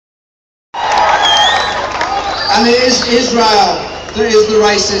And it is Israel that is the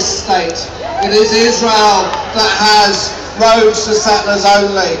racist state. It is Israel that has roads for settlers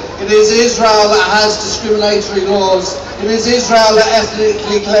only. It is Israel that has discriminatory laws. It is Israel that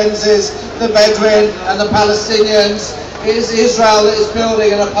ethnically cleanses the Bedouin and the Palestinians. It is Israel that is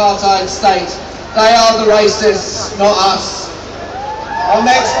building an apartheid state. They are the racists, not us. Our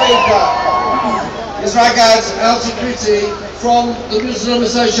next speaker is Ragad Al-Tikriti from the Muslim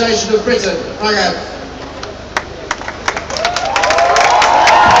Association of Britain. Ragad.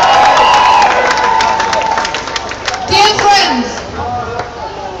 Dear friends,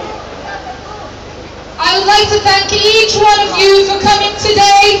 I would like to thank each one of you for coming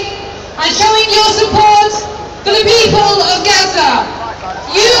today and showing your support for the people of Gaza.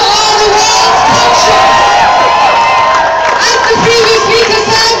 You are the world's conscience. As the previous speaker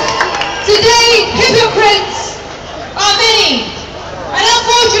said, today hypocrites are many, and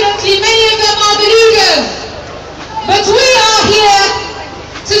unfortunately many of them are deluders. But we are here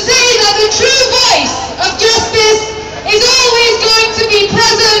to say that the true voice of justice is always going to be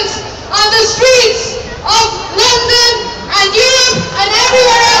present on the streets of London and Europe and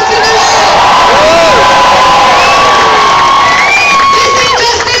everywhere else in the world. This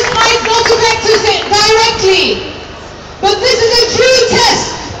injustice might not affect us directly, but this is a true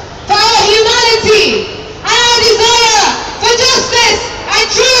test for our humanity and our desire for justice and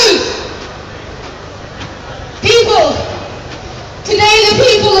truth. Today the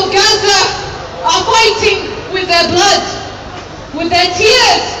people of Gaza are fighting with their blood, with their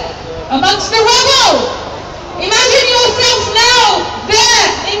tears, amongst the rubble. Imagine yourself now, there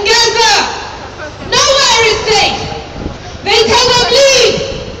in Gaza. Nowhere is safe. They tell them leave.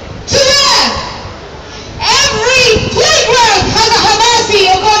 To where? Every playground has a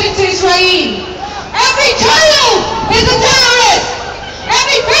Hamasi, according to Israel. Every child is a terrorist.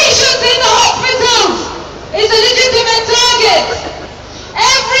 Every patient in the hospitals is a legitimate target.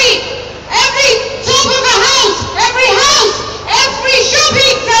 Every top of a house, every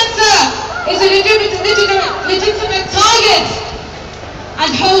shopping center is a legitimate target and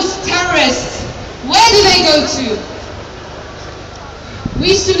hosts terrorists. Where do they go to?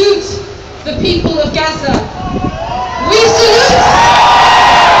 We salute the people of Gaza. We salute.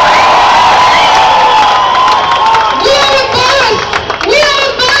 We are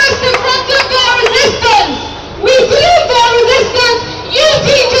embarrassed in front of their resistance. We salute their resistance. You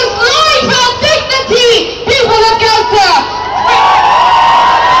teach us life and dignity, people of Gaza.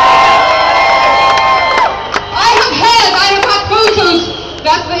 I have had photos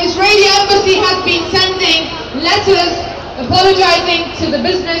that the Israeli embassy has been sending letters apologizing to the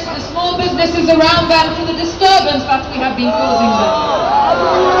small businesses around them for the disturbance that we have been causing them.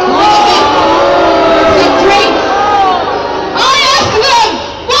 Some drinks. I ask them,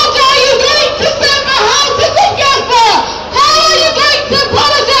 what are you going to send the houses of Gaza? How are you going to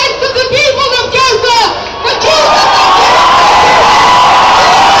apologize to the people of Gaza for killing them?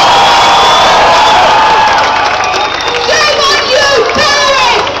 Shame on you,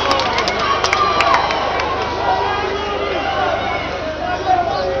 terrorists!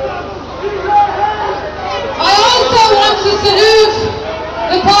 I also want to salute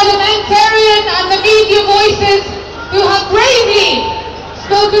the parliamentarian and the media voices who have bravely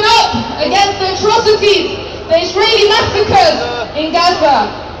spoken up against the atrocities, the Israeli massacres in Gaza.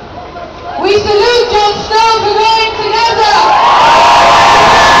 We salute Jon Snow for going to Gaza.